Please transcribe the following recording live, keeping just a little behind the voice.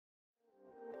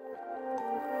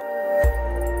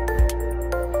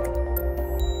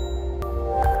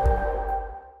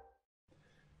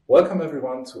Welcome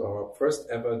everyone to our first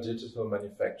ever Digital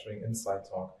Manufacturing Insight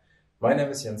Talk. My name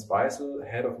is Jens Beisel,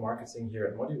 Head of Marketing here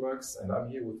at ModiWorks, and I'm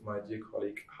here with my dear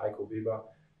colleague Heiko Weber,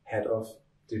 Head of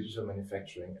Digital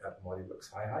Manufacturing at ModiWorks.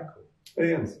 Hi Heiko. Hey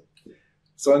Jens.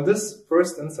 So in this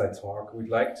first Insight Talk, we'd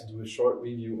like to do a short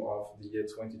review of the year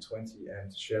 2020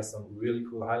 and share some really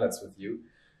cool highlights with you.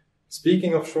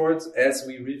 Speaking of short, as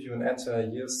we review an entire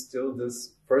year, still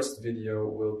this first video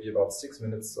will be about 6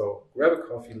 minutes, so grab a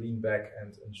coffee, lean back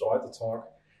and enjoy the talk.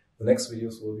 The next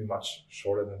videos will be much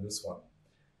shorter than this one.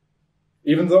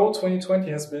 Even though 2020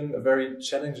 has been a very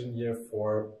challenging year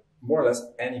for more or less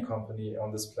any company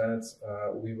on this planet,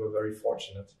 we were very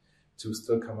fortunate to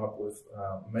still come up with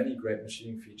many great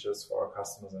machining features for our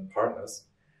customers and partners.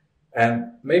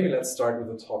 And maybe let's start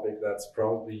with a topic that's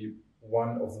probably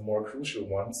one of the more crucial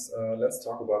ones. Let's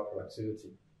talk about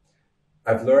productivity.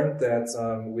 I've learned that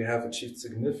we have achieved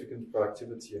significant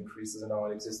productivity increases in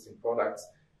our existing products.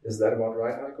 Is that about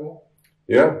right, Heiko?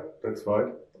 Yeah, that's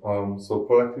right. So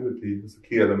productivity is a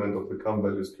key element of the CAM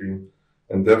value stream,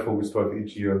 and therefore we strive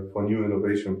each year for new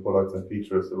innovation products and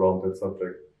features around that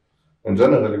subject. And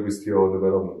generally we steer our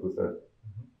development with that.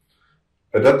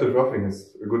 Adaptive roughing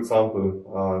is a good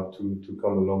sample to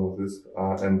come along with this.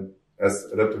 And as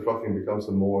adaptive roughing becomes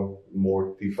a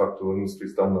more de facto industry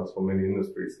standards for many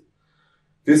industries.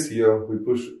 This year, we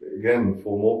push again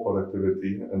for more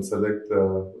productivity and select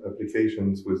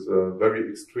applications with very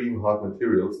extreme hard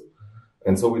materials.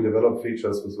 And so we develop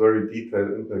features with very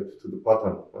detailed impact to the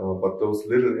pattern. But those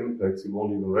little impacts you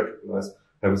won't even recognize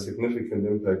have a significant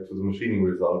impact to the machining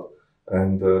result.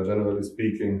 And generally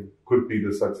speaking, could be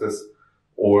the success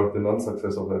or the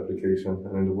non-success of the application.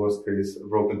 And in the worst case, a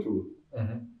broken tool.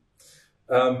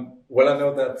 Well, I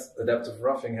know that adaptive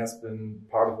roughing has been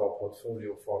part of our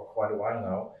portfolio for quite a while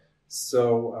now.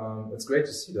 So it's great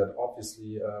to see that.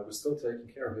 Obviously, we're still taking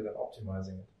care of it and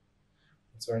optimizing it.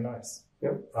 It's very nice.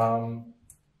 Yeah.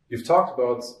 You've talked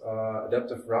about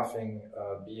adaptive roughing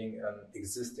being an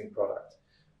existing product.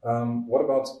 What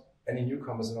about any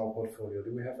newcomers in our portfolio?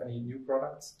 Do we have any new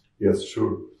products? Yes,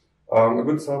 sure. A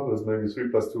good sample is maybe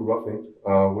 3+2 roughing,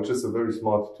 which is a very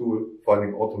smart tool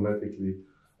finding automatically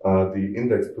the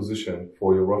index position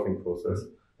for your roughing process.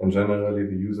 And generally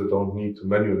the user don't need to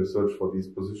manually search for these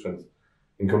positions.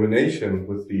 In combination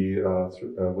with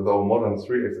with our modern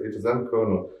 3x HSM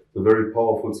kernel, it's a very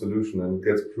powerful solution, and it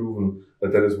gets proven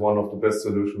that that is one of the best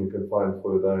solutions you can find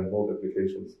for your die and mold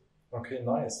applications. Okay,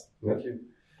 nice. Thank you.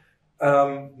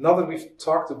 Now that we've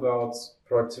talked about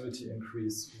productivity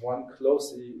increase, one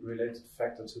closely related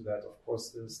factor to that, of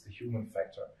course, is the human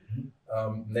factor,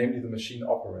 namely the machine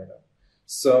operator.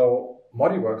 So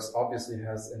ModiWorks obviously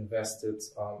has invested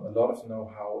a lot of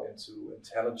know-how into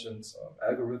intelligent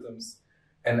algorithms,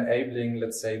 enabling,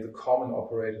 let's say, the common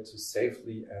operator to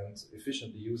safely and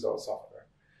efficiently use our software.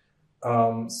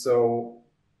 So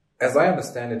as I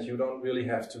understand it, you don't really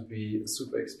have to be a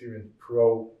super experienced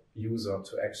pro user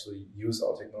to actually use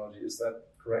our technology. Is that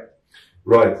correct?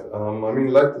 Right. I mean,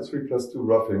 like the 3+2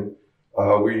 roughing,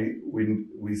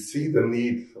 we see the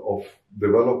need of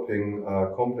developing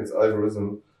complex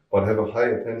algorithm, but have a high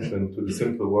attention to the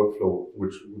simple workflow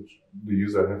which the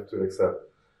user have to accept.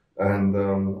 And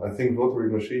I think rotary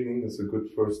machining is a good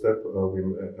first step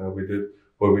we did,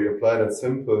 where we apply that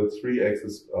simple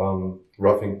 3-axis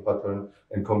roughing pattern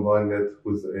and combine that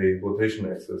with a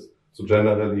rotation axis. So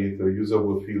generally the user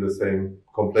will feel the same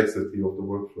complexity of the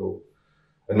workflow.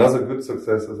 Another good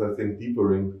success is, I think,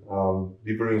 deburring.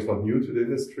 Deburring is not new to the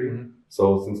industry.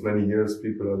 So since many years,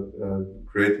 people are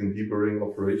creating deburring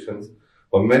operations.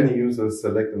 But many users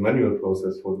select a manual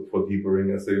process for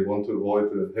deburring as they want to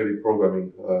avoid a heavy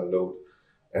programming load.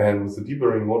 And with the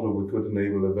deburring model, we could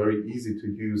enable a very easy to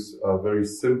use, very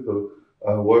simple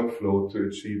workflow to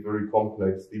achieve very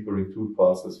complex deburring tool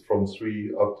passes from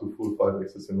 3 up to full 5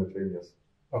 axis simultaneous.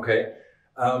 Okay.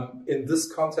 In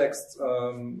this context,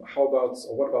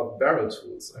 what about barrel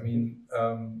tools? I mean,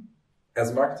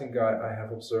 as a marketing guy, I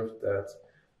have observed that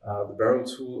the barrel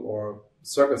tool or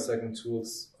circle segment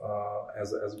tools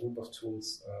as a group of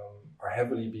tools are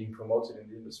heavily being promoted in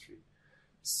the industry.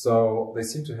 So they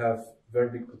seem to have very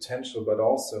big potential, but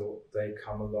also they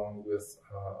come along with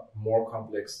more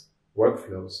complex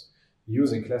workflows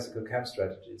using classical CAM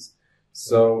strategies.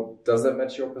 So does that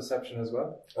match your perception as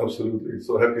well? Absolutely.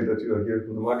 So happy that you are here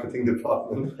in the marketing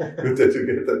department. Good that you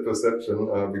get that perception,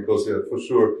 because yeah, for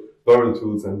sure, barrel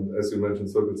tools and, as you mentioned,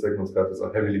 circuit segment cutters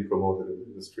are heavily promoted in the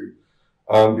industry.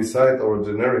 Beside our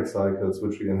generic cycles,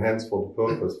 which we enhance for the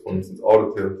purpose, for instance,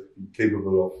 auto tilt,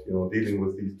 capable of dealing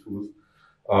with these tools.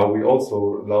 We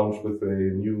also launched with a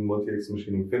new multi-X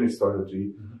machining finish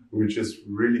strategy, which is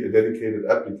really a dedicated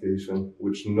application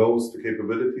which knows the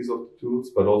capabilities of the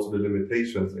tools, but also the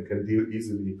limitations, and can deal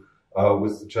easily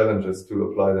with the challenges to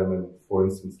apply them in, for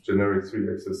instance, generic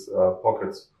 3-axis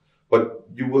pockets. But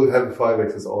you will have a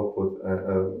 5-axis output,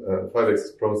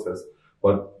 5-axis process,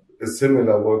 but a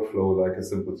similar workflow like a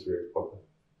simple 3-axis pocket.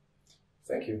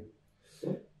 Thank you.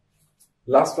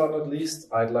 Last but not least,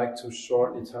 I'd like to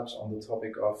shortly touch on the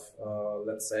topic of,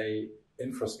 let's say,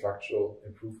 infrastructural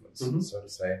improvements, so to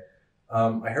say.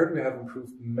 I heard we have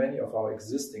improved many of our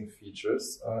existing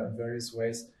features in various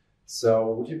ways.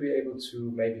 So would you be able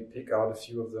to maybe pick out a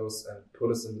few of those and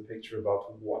put us in the picture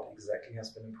about what exactly has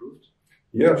been improved?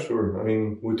 Yeah, sure. I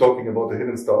mean, we're talking about the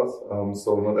hidden stars.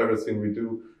 So not everything we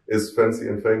do is fancy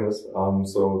and famous.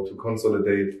 So to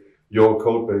consolidate your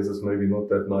code base is maybe not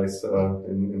that nice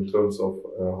in terms of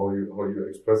how you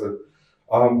express it.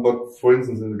 But for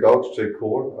instance, in the gouge check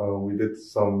core, we did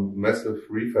some massive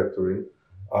refactoring,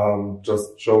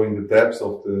 just showing the depths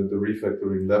of the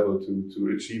refactoring level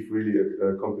to achieve really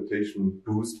a computation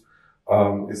boost.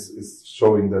 Is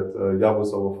showing that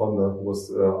Javus, our founder,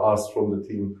 was asked from the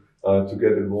team to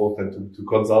get involved and to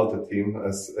consult the team,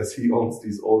 as he owns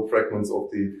these old fragments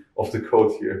of the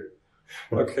code here.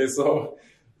 Okay, so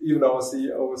even our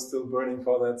CEO was still burning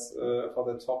for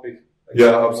that topic.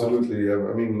 Yeah, absolutely.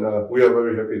 I mean, we are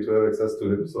very happy to have access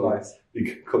to him, so nice. He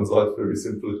can consult very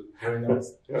simple. Very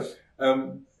nice. Yeah.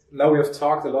 Now we have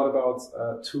talked a lot about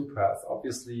toolpath.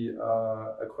 Obviously,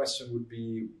 a question would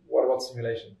be, what about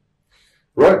simulation?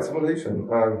 Right, simulation.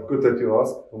 Good that you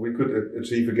asked. We could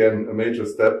achieve again a major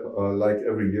step like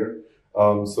every year.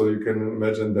 So you can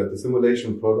imagine that the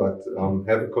simulation product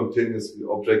have a continuous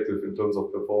objective in terms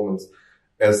of performance,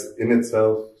 as in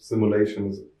itself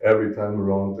simulation is every time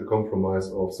around the compromise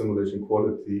of simulation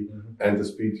quality and the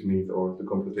speed you need or the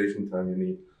computation time you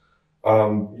need.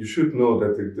 You should know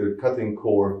that the cutting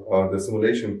core, the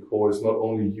simulation core, is not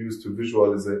only used to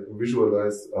visualize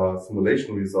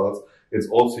simulation results, it's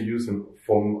also used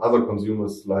from other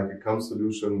consumers like a CAM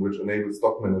solution, which enables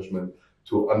stock management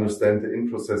to understand the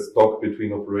in-process stock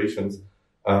between operations.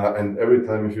 And every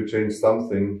time if you change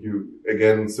something, you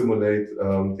again simulate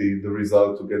the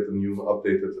result to get the new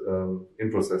updated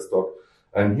in-process stock.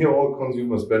 And here all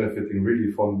consumers benefiting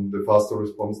really from the faster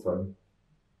response time.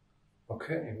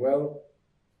 Okay, well,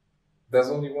 there's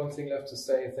only one thing left to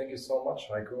say. Thank you so much,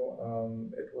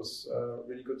 Heiko. It was a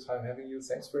really good time having you.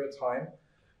 Thanks for your time.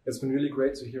 It's been really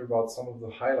great to hear about some of the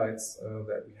highlights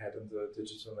that we had in the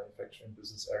digital manufacturing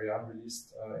business area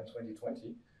released in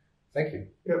 2020. Thank you.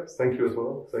 Yeah, thank you as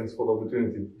well. Thanks for the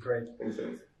opportunity. Great. Thanks.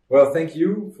 Well, thank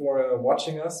you for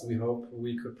watching us. We hope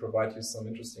we could provide you some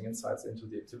interesting insights into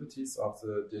the activities of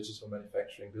the digital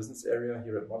manufacturing business area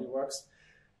here at ModiWorks.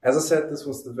 As I said, this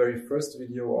was the very first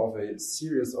video of a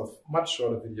series of much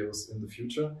shorter videos in the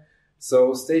future.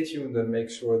 So stay tuned and make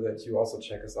sure that you also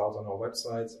check us out on our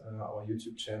website, our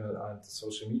YouTube channel and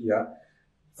social media.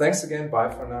 Thanks again, bye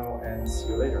for now, and see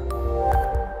you later.